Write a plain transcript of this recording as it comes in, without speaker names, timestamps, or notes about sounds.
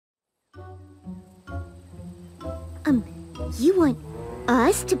You want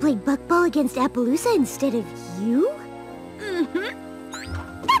us to play Buckball against Appaloosa instead of you?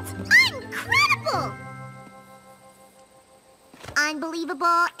 Mm-hmm. That's incredible!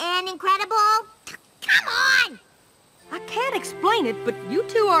 Unbelievable and incredible? Come on! I can't explain it, but you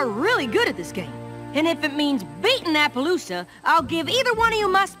two are really good at this game. And if it means beating Appaloosa, I'll give either one of you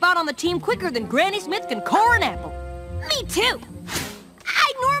my spot on the team quicker than Granny Smith can core an apple. Me too!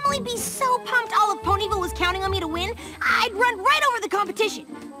 I'd normally be so pumped all of Ponyville was counting on me to win, I'd run right over the competition.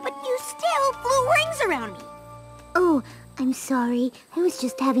 But you still flew rings around me. Oh, I'm sorry. I was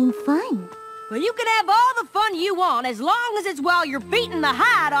just having fun. Well, you can have all the fun you want as long as it's while you're beating the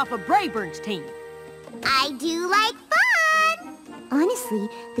hide off of Brayburn's team. I do like fun! Honestly,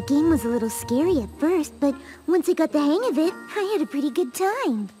 the game was a little scary at first, but once I got the hang of it, I had a pretty good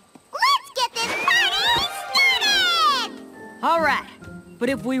time. Let's get this party started! All right, but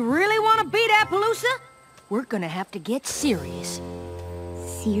if we really want to beat Appaloosa, we're gonna have to get serious.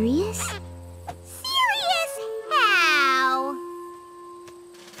 Serious? Serious how?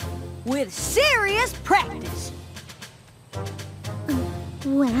 With serious practice.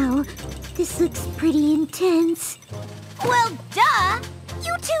 Wow, this looks pretty intense. Well, duh!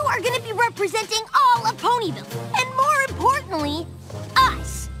 You two are gonna be representing all of Ponyville, and more importantly,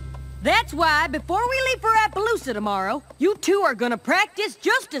 us. That's why, before we leave for Appaloosa tomorrow, you two are gonna practice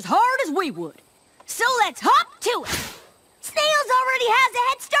just as hard as we would. So let's hop to it! Snails already has a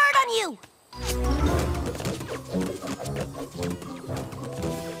head start on you!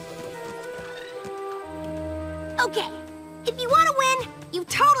 Okay, if you want to win, you've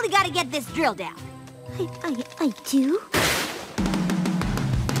totally got to get this drill down. I do?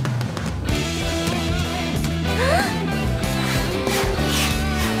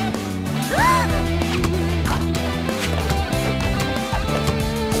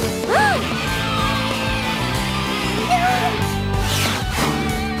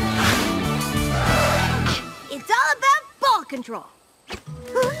 It's all about ball control.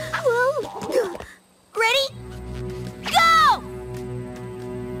 Ready? Go!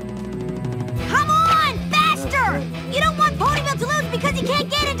 Come on, faster! You don't want Ponyville to lose because you can't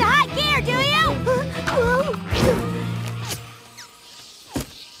get into high gear, do you?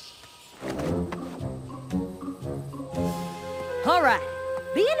 All right.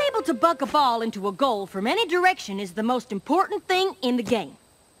 Being able to buck a ball into a goal from any direction is the most important thing in the game.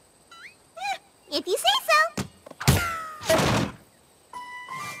 If you say so.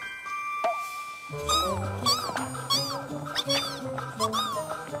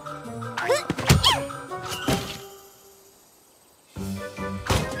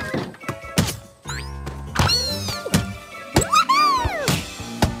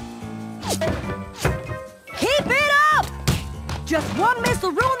 Keep it up! Just one miss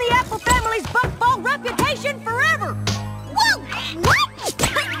will ruin the Apple family's Buckball reputation forever! Whoa! What?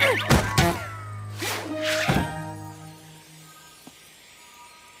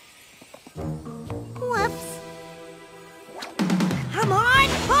 Whoops. Come on!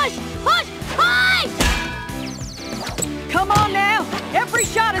 Push! Push! Push! Come on now! Every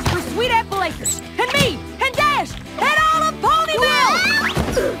shot is for Sweet Apple Acres! And me! And Dash! And all of Ponyville!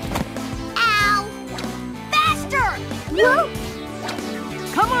 Ow! Faster! Whoa!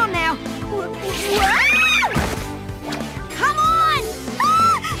 Come on now! Come on!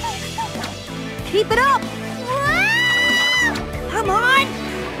 Keep it up! Come on!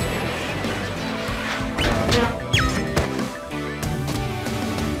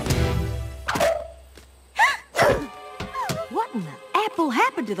 What in the apple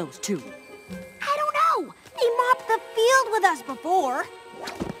happened to those two? I don't know. They mopped the field with us before.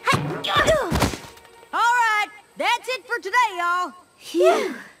 All right, that's it for today, y'all.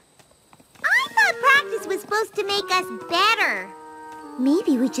 Phew. I thought practice was supposed to make us better.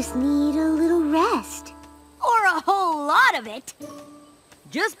 Maybe we just need a little rest. Or a whole lot of it.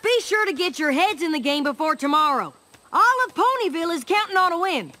 Just be sure to get your heads in the game before tomorrow. All of Ponyville is counting on a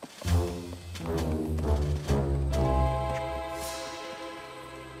win.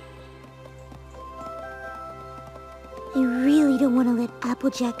 I really don't want to let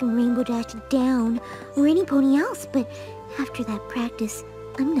Applejack and Rainbow Dash down, or any pony else, but after that practice,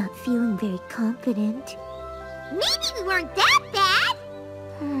 I'm not feeling very confident. Maybe we weren't that bad.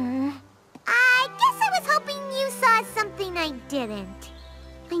 I guess I was hoping you saw something I didn't.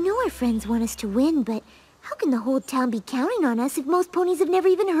 I know our friends want us to win, but how can the whole town be counting on us if most ponies have never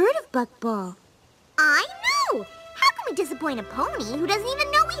even heard of Buckball? I know! How can we disappoint a pony who doesn't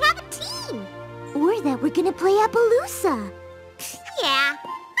even know we have a team? Or that we're gonna play Appaloosa. Yeah,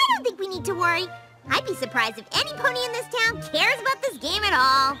 I don't think we need to worry. I'd be surprised if any pony in this town cares about this game at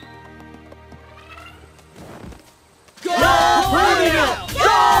all. Go!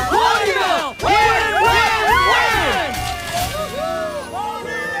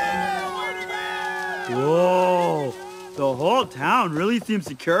 Whoa! The whole town really seems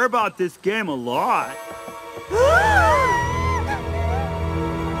to care about this game a lot.